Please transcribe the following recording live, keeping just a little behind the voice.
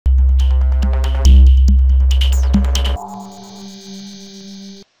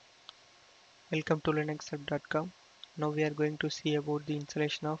Welcome to linuxhelp.com. Now we are going to see about the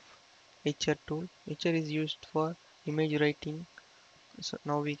installation of Etcher tool. Etcher is used for image writing. So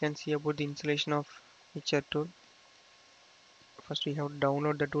now we can see about the installation of Etcher tool. First we have to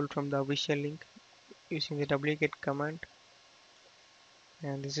download the tool from the official link using the wget command,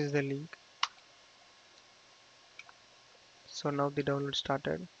 and this is the link. So now the download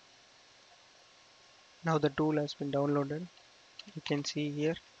started. Now the tool has been downloaded. You can see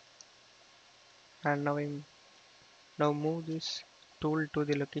here, and now move this tool to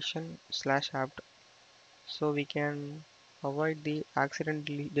the location /apt so we can avoid the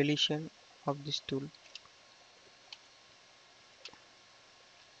accidental deletion of this tool.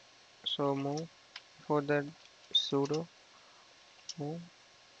 So move for that sudo move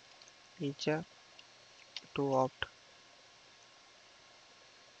Etcher to opt.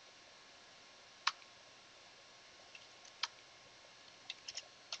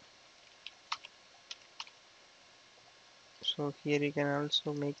 So here you can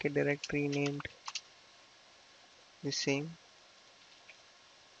also make a directory named the same.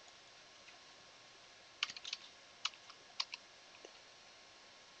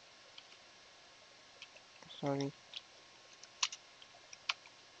 Sorry,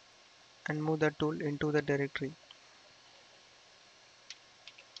 and move the tool into the directory.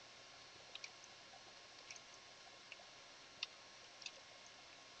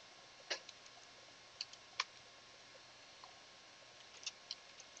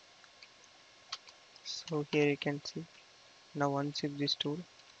 So here you can see. Now unzip this tool.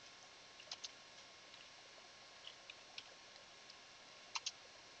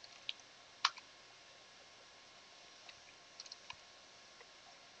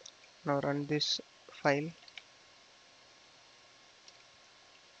 Now run this file.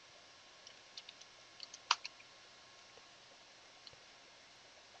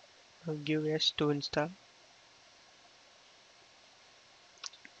 Now give S to install.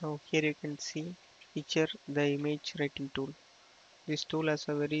 Now here you can see Etcher, the image writing tool. This tool has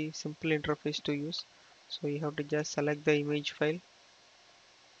a very simple interface to use. So you have to just select the image file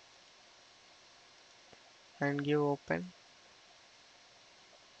and give open,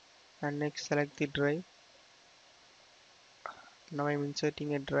 and next select the drive. Now I'm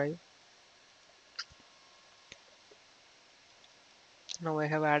inserting a drive. Now I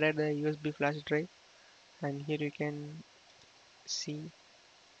have added a USB flash drive, and here you can see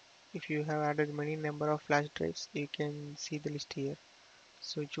if you have added many number of flash drives, you can see the list here.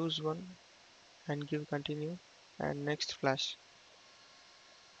 So choose one and give continue and next flash,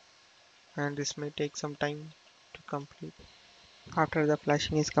 and this may take some time to complete. After the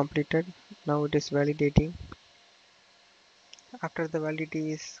flashing is completed, now it is validating. After the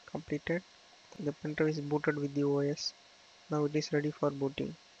validity is completed, the printer is booted with the OS. Now it is ready for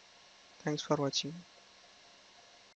booting. Thanks for watching.